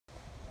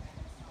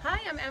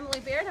I'm Emily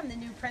Baird. I'm the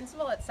new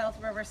principal at South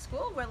River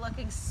School. We're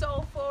looking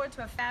so forward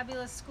to a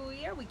fabulous school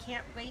year. We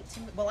can't wait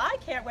to, well, I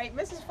can't wait.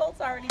 Mrs. Foltz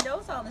already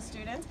knows all the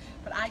students,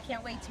 but I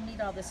can't wait to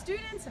meet all the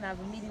students, and I've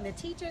been meeting the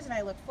teachers, and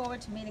I look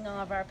forward to meeting all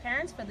of our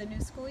parents for the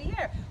new school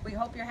year. We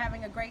hope you're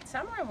having a great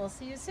summer, and we'll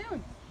see you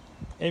soon.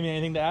 Amy,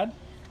 anything to add?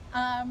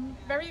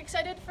 Very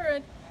excited for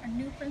our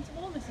new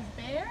principal, Mrs.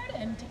 Baird,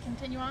 and to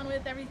continue on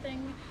with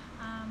everything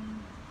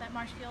that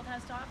Marshfield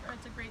has to offer.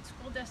 It's a great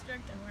school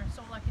district, and we're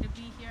so lucky to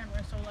be here, and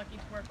we're so lucky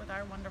to work with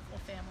our wonderful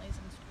families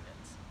and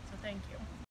students. So thank you.